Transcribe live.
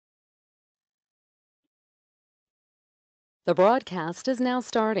The broadcast is now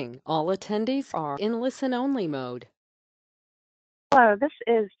starting. All attendees are in listen-only mode. Hello, this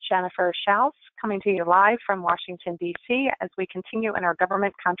is Jennifer Schaus coming to you live from Washington, D.C. as we continue in our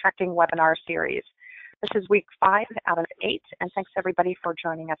government contracting webinar series. This is week 5 out of 8, and thanks everybody for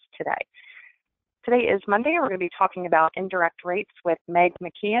joining us today. Today is Monday. We're going to be talking about indirect rates with Meg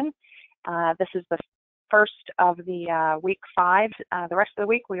McKeon. This is the first of the week 5. The rest of the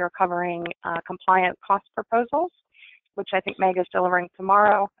week we are covering compliant cost proposals, which I think Meg is delivering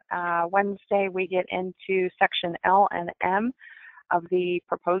tomorrow. Wednesday we get into section L and M of the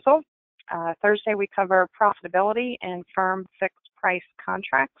proposal. Thursday we cover profitability and firm fixed price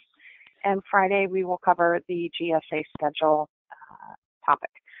contracts. And Friday we will cover the GSA schedule topic.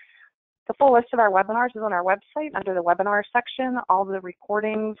 The full list of our webinars is on our website under the webinar section. All the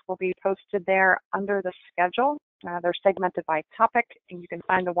recordings will be posted there under the schedule. They're segmented by topic, and you can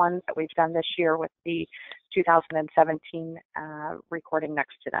find the ones that we've done this year with the 2017 recording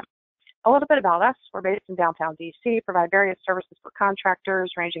next to them. A little bit about us. We're based in downtown DC, provide various services for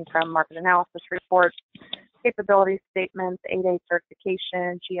contractors ranging from market analysis reports, capability statements, 8A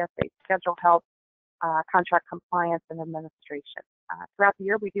certification, GSA schedule help, contract compliance, and administration. Throughout the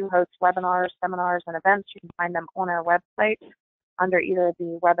year, we do host webinars, seminars, and events. You can find them on our website under either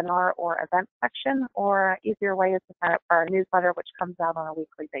the webinar or event section, or easier way is to sign up for our newsletter, which comes out on a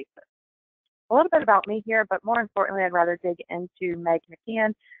weekly basis. A little bit about me here, but more importantly, I'd rather dig into Meg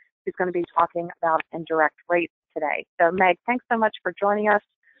McKeon, who's going to be talking about indirect rates today. So Meg, thanks so much for joining us.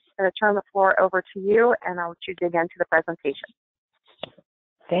 I'm going to turn the floor over to you, and I'll let you dig into the presentation.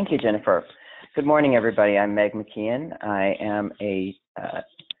 Thank you, Jennifer. Good morning, everybody. I'm Meg McKeon. I am a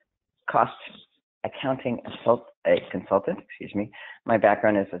cost accounting consultant. My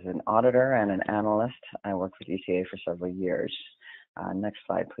background is as an auditor and an analyst. I worked for DCAA for several years. Next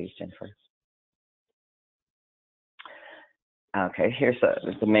slide, please, Jennifer. Okay, here's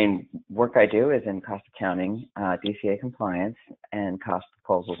the main work I do is in cost accounting, DCAA compliance, and cost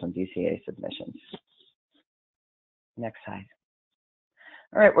proposals and DCAA submissions. Next slide.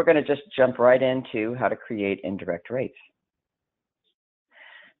 All right, we're going to just jump right into how to create indirect rates.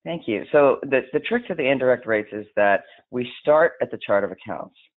 Thank you. So the trick to the indirect rates is that we start at the chart of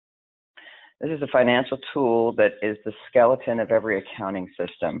accounts. This is a financial tool that is the skeleton of every accounting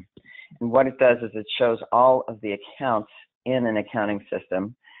system. And what it does is it shows all of the accounts in an accounting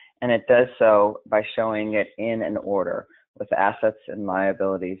system, and it does so by showing it in an order with assets and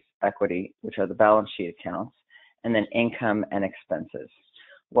liabilities, equity, which are the balance sheet accounts, and then income and expenses.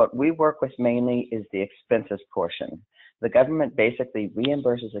 What we work with mainly is the expenses portion. The government basically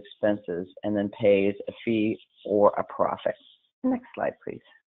reimburses expenses and then pays a fee or a profit. Next slide, please.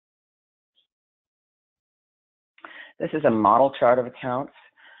 This is a model chart of accounts.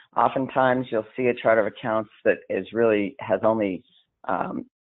 Oftentimes you'll see a chart of accounts that has only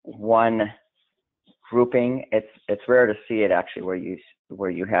one grouping. It's rare to see it actually where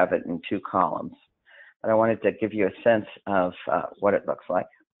you have it in 2 columns. But I wanted to give you a sense of what it looks like.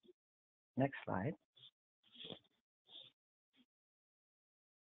 Next slide.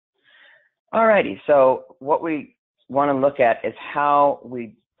 Alrighty, so what we want to look at is how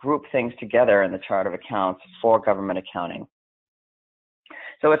we group things together in the chart of accounts for government accounting.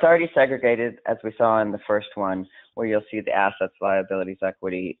 So it's already segregated, as we saw in the first one, where you'll see the assets, liabilities,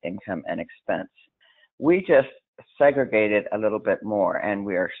 equity, income, and expense. We just segregated a little bit more, and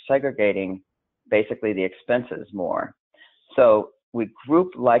we are segregating basically the expenses more. So we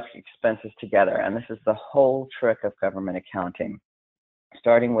group like expenses together, and this is the whole trick of government accounting,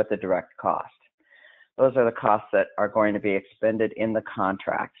 starting with the direct cost. Those are the costs that are going to be expended in the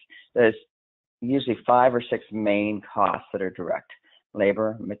contracts. There's usually 5 or 6 main costs that are direct: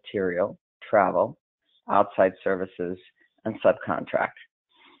 labor, material, travel, outside services, and subcontract.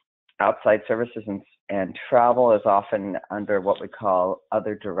 Outside services and travel is often under what we call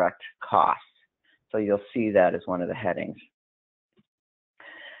other direct costs. So you'll see that as one of the headings.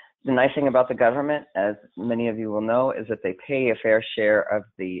 The nice thing about the government, as many of you will know, is that they pay a fair share of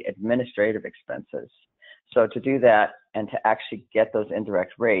the administrative expenses. So to do that and to actually get those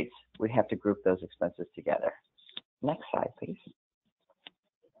indirect rates, we have to group those expenses together. Next slide, please.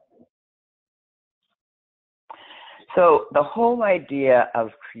 So the whole idea of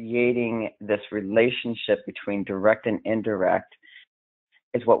creating this relationship between direct and indirect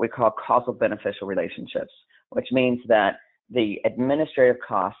is what we call causal beneficial relationships, which means that the administrative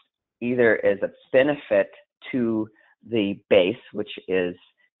cost either is a benefit to the base, which is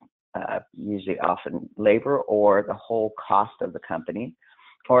usually often labor or the whole cost of the company,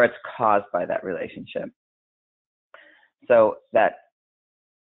 or it's caused by that relationship. So that,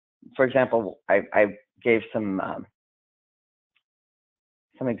 for example, I gave some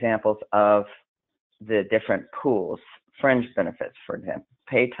some examples of the different pools. Fringe benefits, for example,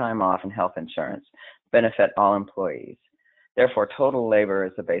 paid time off and health insurance benefit all employees. Therefore, total labor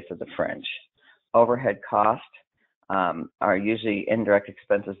is the base of the fringe. Overhead costs are usually indirect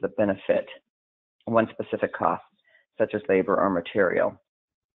expenses that benefit one specific cost, such as labor or material.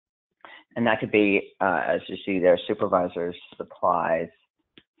 And that could be, as you see there, supervisors, supplies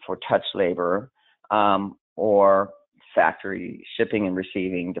for touch labor, or factory shipping and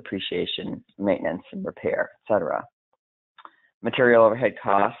receiving, depreciation, maintenance, and repair, etc. Material overhead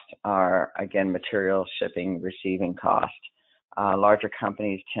costs are, again, material, shipping, receiving cost. Larger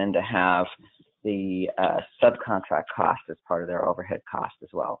companies tend to have the subcontract cost as part of their overhead cost as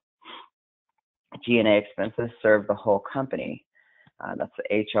well. G&A expenses serve the whole company. That's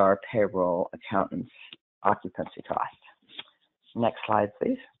the HR, payroll, accountants, occupancy cost. Next slide,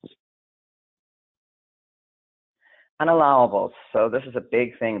 please. Unallowables. So this is a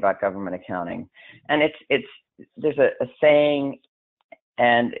big thing about government accounting, and there's a saying,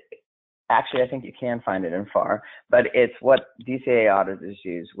 and actually I think you can find it in FAR, but it's what DCAA auditors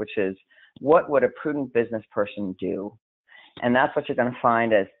use, which is, what would a prudent business person do? And that's what you're going to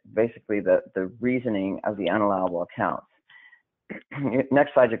find as basically the reasoning of the unallowable accounts.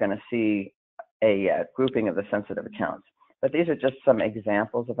 Next slide, you're going to see a grouping of the sensitive accounts. But these are just some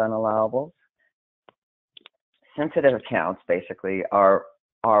examples of unallowables. Sensitive accounts basically are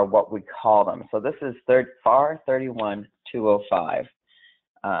what we call them. So this is FAR 31205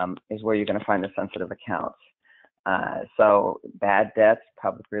 is where you're going to find the sensitive accounts. So bad debts,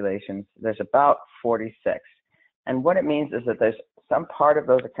 public relations, there's about 46. And what it means is that there's some part of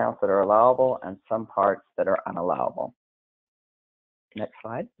those accounts that are allowable and some parts that are unallowable. Next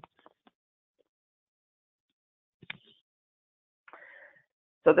slide.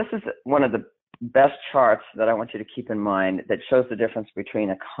 So this is one of the best charts that I want you to keep in mind that shows the difference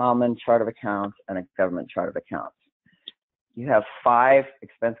between a common chart of accounts and a government chart of accounts. You have 5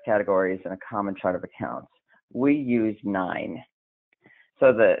 expense categories in a common chart of accounts. We use 9.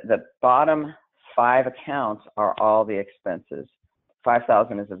 So the bottom 5 accounts are all the expenses.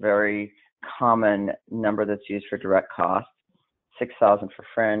 5,000 is a very common number that's used for direct costs. 6,000 for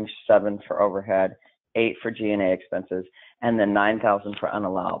fringe, 7 for overhead, 8 for G&A expenses, and then 9,000 for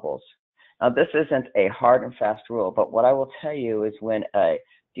unallowables. Now, this isn't a hard and fast rule, but what I will tell you is when a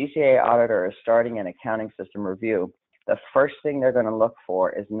DCAA auditor is starting an accounting system review, the first thing they're going to look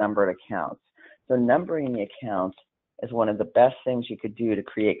for is numbered accounts. So numbering the accounts is one of the best things you could do to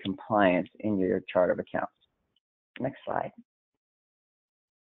create compliance in your chart of accounts. Next slide.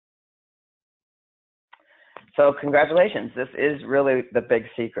 So congratulations, this is really the big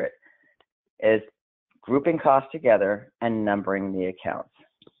secret, is grouping costs together and numbering the accounts.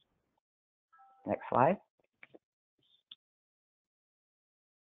 Next slide.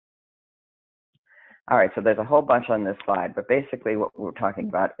 All right, so there's a whole bunch on this slide, but basically what we're talking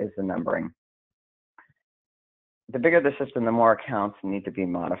about is the numbering. The bigger the system, the more accounts need to be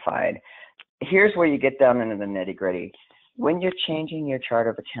modified. Here's where you get down into the nitty-gritty. When you're changing your chart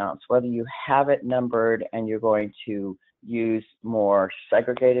of accounts, whether you have it numbered and you're going to use more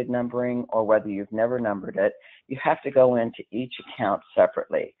segregated numbering, or whether you've never numbered it, you have to go into each account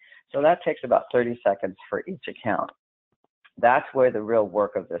separately. So that takes about 30 seconds for each account. That's where the real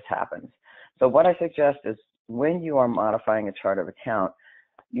work of this happens. So what I suggest is when you are modifying a chart of account,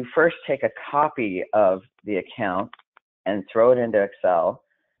 you first take a copy of the account and throw it into Excel,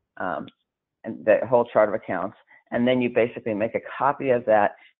 and the whole chart of accounts, and then you basically make a copy of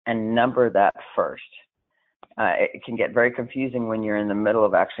that and number that first. It can get very confusing when you're in the middle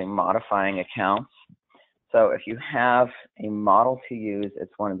of actually modifying accounts. So if you have a model to use,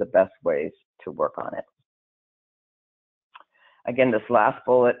 it's one of the best ways to work on it. Again, this last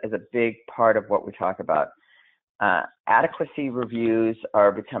bullet is a big part of what we talk about. Adequacy reviews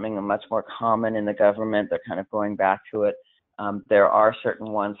are becoming much more common in the government. They're kind of going back to it. There are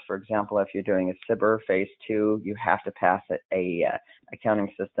certain ones, for example, if you're doing a CBIR phase 2, you have to pass a accounting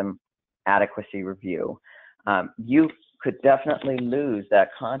system adequacy review. You could definitely lose that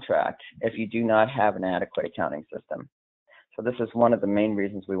contract if you do not have an adequate accounting system. So this is one of the main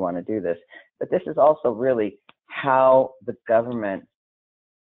reasons we want to do this. But this is also really how the government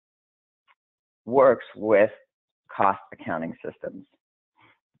works with cost accounting systems.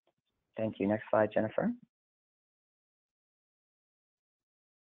 Thank you. Next slide, Jennifer.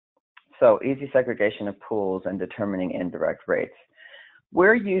 So easy segregation of pools and determining indirect rates.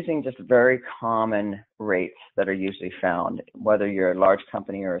 We're using just very common rates that are usually found, whether you're a large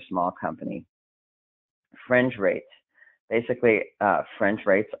company or a small company. Fringe rates. Basically, fringe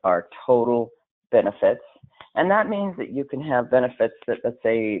rates are total benefits, And that means that you can have benefits that, let's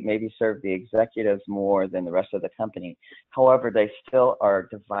say, maybe serve the executives more than the rest of the company. However, they still are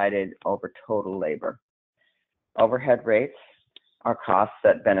divided over total labor. Overhead rates are costs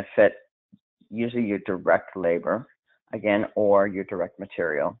that benefit usually your direct labor, again, or your direct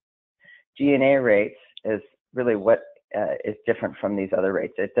material. G&A rates is really what is different from these other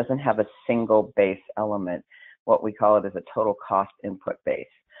rates. It doesn't have a single base element. What we call it is a total cost input base.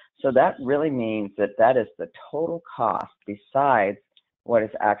 So that really means that that is the total cost besides what is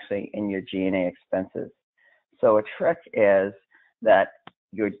actually in your G&A expenses. So a trick is that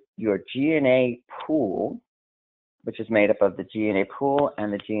your G&A pool, which is made up of the G&A pool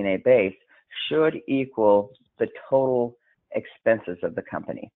and the G&A base, should equal the total expenses of the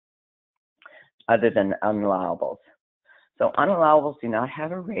company, other than unallowables. So unallowables do not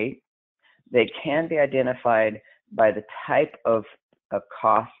have a rate. They can be identified by the type of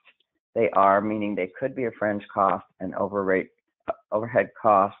cost they are, meaning they could be a fringe cost, an overhead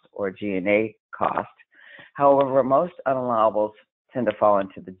cost, or G&A cost. However, most unallowables tend to fall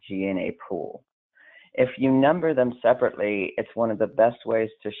into the G&A pool. If you number them separately, it's one of the best ways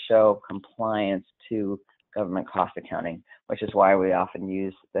to show compliance to government cost accounting, which is why we often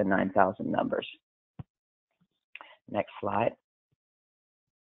use the 9,000 numbers. Next slide.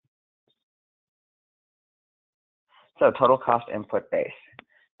 So total cost input base.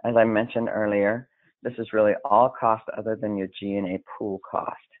 As I mentioned earlier, this is really all cost other than your G&A pool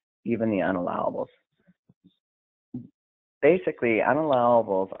cost, even the unallowables. Basically,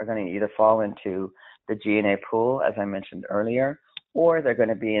 unallowables are going to either fall into the G&A pool, as I mentioned earlier, or they're going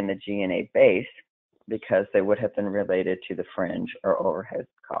to be in the G&A base because they would have been related to the fringe or overhead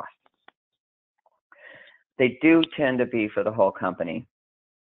cost. They do tend to be for the whole company.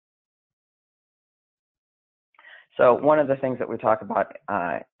 So one of the things that we talk about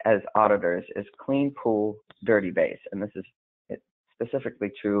as auditors is clean pool, dirty base, and this is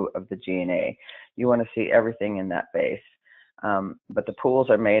specifically true of the G&A. You want to see everything in that base, but the pools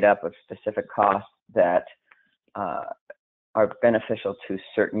are made up of specific costs that are beneficial to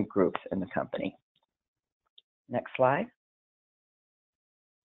certain groups in the company. Next slide.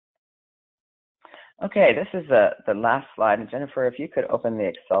 Okay, this is the last slide, and Jennifer, if you could open the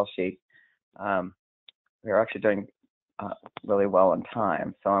Excel sheet. We're actually doing really well on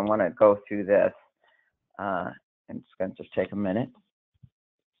time, so I want to go through this, and it's going to just take a minute.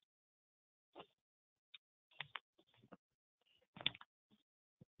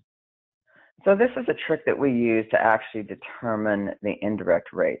 So this is a trick that we use to actually determine the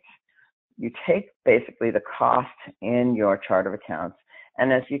indirect rates. You take basically the cost in your chart of accounts,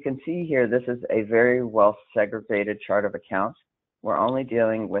 and as you can see here, this is a very well segregated chart of accounts. We're only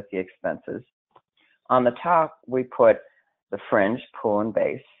dealing with the expenses. On the top, we put the fringe pool and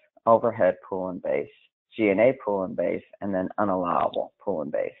base, overhead pool and base, G&A pool and base, and then unallowable pool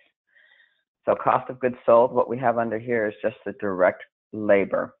and base. So cost of goods sold, what we have under here is just the direct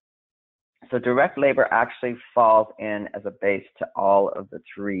labor. So direct labor actually falls in as a base to all of the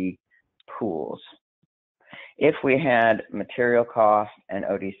three pools. If we had material cost and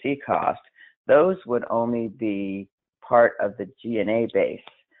ODC cost, those would only be part of the G&A base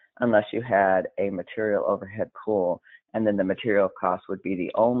unless you had a material overhead pool, and then the material cost would be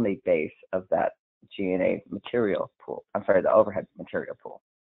the only base of that G&A material pool. I'm sorry, the overhead material pool.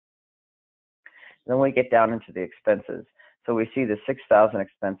 Then we get down into the expenses. So we see the 6,000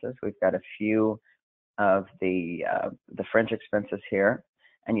 expenses. We've got a few of the fringe expenses here,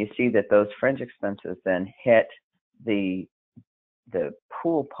 and you see that those fringe expenses then hit the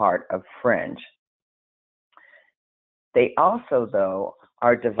pool part of fringe. They also, though,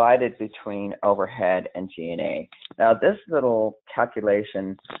 are divided between overhead and G&A. Now, this little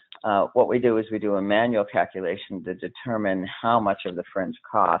calculation, what we do is we do a manual calculation to determine how much of the fringe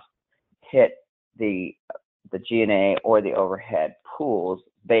cost hit the G&A or the overhead pools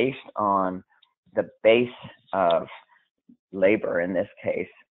based on the base of labor, in this case,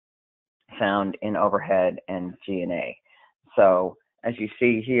 found in overhead and G&A. So as you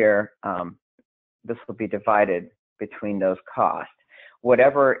see here, this will be divided between those costs.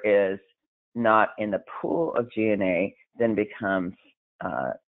 Whatever is not in the pool of G&A then becomes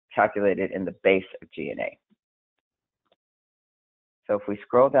calculated in the base of G&A. So if we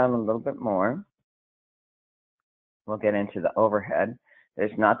scroll down a little bit more, we'll get into the overhead.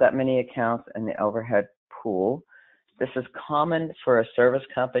 There's not that many accounts in the overhead pool. This is common for a service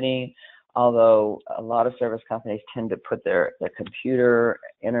company, although a lot of service companies tend to put their computer,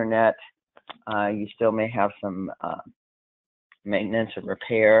 internet. You still may have some maintenance and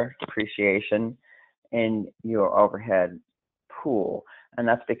repair, depreciation in your overhead pool. And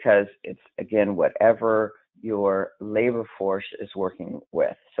that's because it's, again, whatever your labor force is working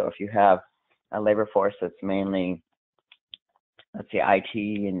with. So if you have a labor force that's mainly, let's say,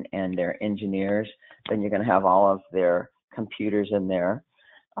 IT and their engineers, then you're going to have all of their computers in there.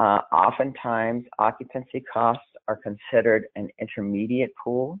 Oftentimes, occupancy costs are considered an intermediate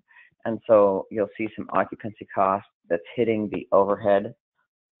pool, and so you'll see some occupancy costs that's hitting the overhead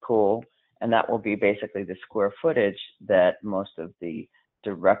pool, and that will be basically the square footage that most of the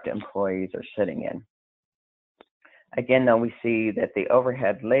direct employees are sitting in. Again, though, we see that the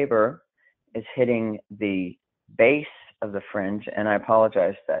overhead labor is hitting the base of the fringe, and I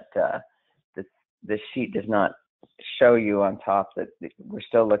apologize that this sheet does not show you on top that we're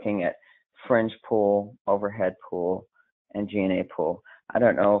still looking at fringe pool, overhead pool, and G&A pool. I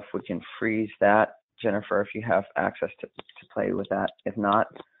don't know if we can freeze that, Jennifer, if you have access to play with that. If not,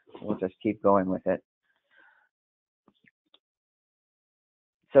 we'll just keep going with it.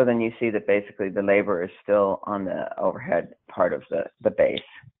 So then you see that basically the labor is still on the overhead part of the base.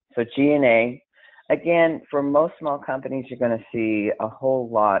 So G&A, again, for most small companies, you're going to see a whole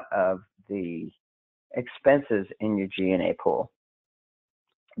lot of the expenses in your G&A pool.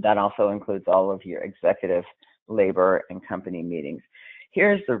 That also includes all of your executive labor and company meetings.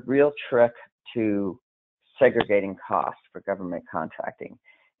 Here's the real trick to segregating costs for government contracting,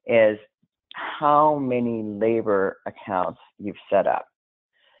 is how many labor accounts you've set up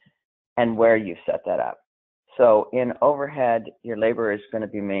and where you set that up. So in overhead, your labor is going to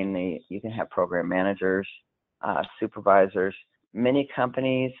be mainly, you can have program managers, supervisors. Many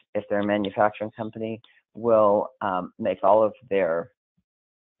companies, if they're a manufacturing company, will make all of their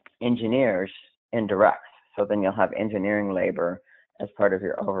engineers indirect. So then you'll have engineering labor as part of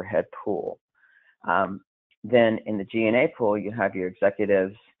your overhead pool. Then in the G&A pool, you have your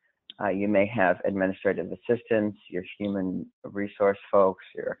executives. You may have administrative assistants, your human resource folks,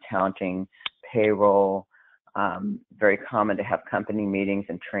 your accounting, payroll. Very common to have company meetings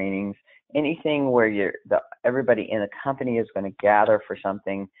and trainings. Anything where everybody in the company is going to gather for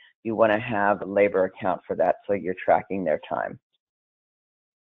something, you want to have a labor account for that so you're tracking their time.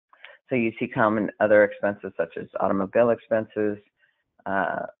 So you see common other expenses such as automobile expenses,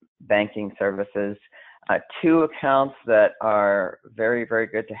 banking services. Two accounts that are very, very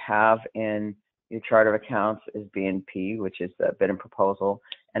good to have in your chart of accounts is B&P, which is the bid and proposal,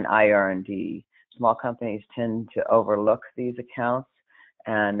 and IR&D. Small companies tend to overlook these accounts,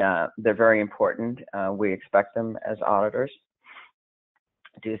 and they're very important. We expect them as auditors.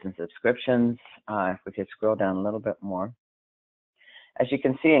 Dues and subscriptions, if we could scroll down a little bit more. As you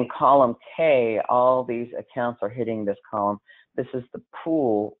can see in column K, all these accounts are hitting this column. This is the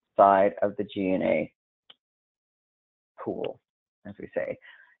pool side of the G&A pool, as we say.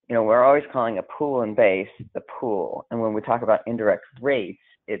 You know, we're always calling a pool and base the pool. And when we talk about indirect rates,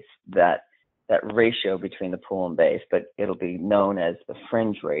 it's that ratio between the pool and base, but it'll be known as the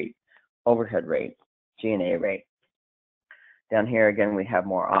fringe rate, overhead rate, G&A rate. Down here, again, we have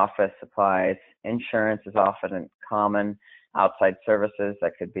more office supplies. Insurance is often common. Outside services,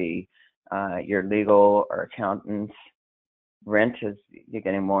 that could be your legal or accountants. Rent is, you're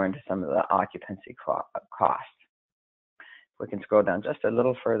getting more into some of the occupancy costs. We can scroll down just a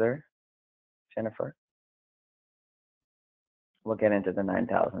little further, Jennifer. We'll get into the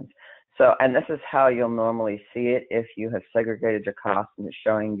 9,000s. So, and this is how you'll normally see it if you have segregated your costs and it's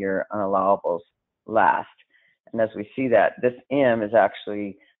showing your unallowables last. And as we see that, this M is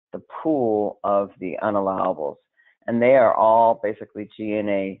actually the pool of the unallowables. And they are all basically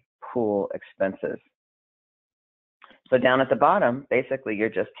G&A pool expenses. So down at the bottom, basically you're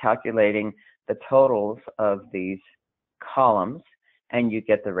just calculating the totals of these columns and you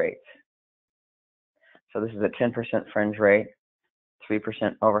get the rates. So this is a 10% fringe rate,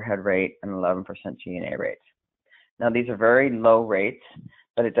 3% overhead rate, and 11% G&A rates. Now these are very low rates,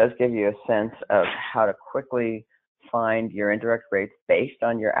 but it does give you a sense of how to quickly find your indirect rates based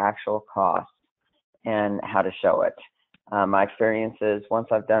on your actual costs and how to show it. My experience is once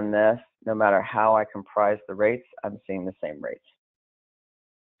I've done this, no matter how I comprise the rates, I'm seeing the same rates.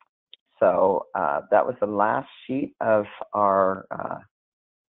 So that was the last sheet of our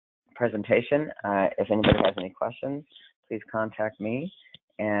presentation. If anybody has any questions, please contact me.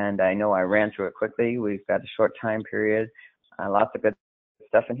 And I know I ran through it quickly. We've got a short time period. Lots of good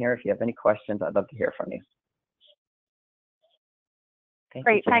stuff in here. If you have any questions, I'd love to hear from you.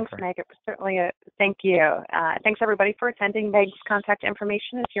 Great, thanks, Meg. It was certainly a thank you. Thanks everybody for attending. Meg's contact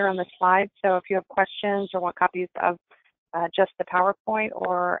information is here on the slide. So if you have questions or want copies of just the PowerPoint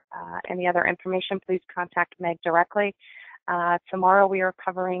or any other information, please contact Meg directly. Tomorrow we are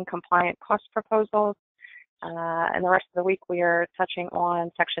covering compliant cost proposals. And the rest of the week, we are touching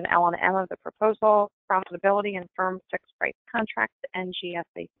on Section L and M of the proposal, profitability and firm fixed price contracts, and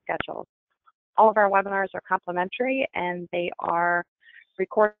GSA schedules. All of our webinars are complimentary and they are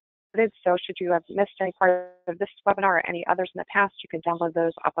recorded. So should you have missed any part of this webinar or any others in the past, you can download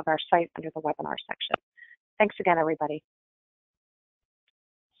those off of our site under the webinar section. Thanks again, everybody.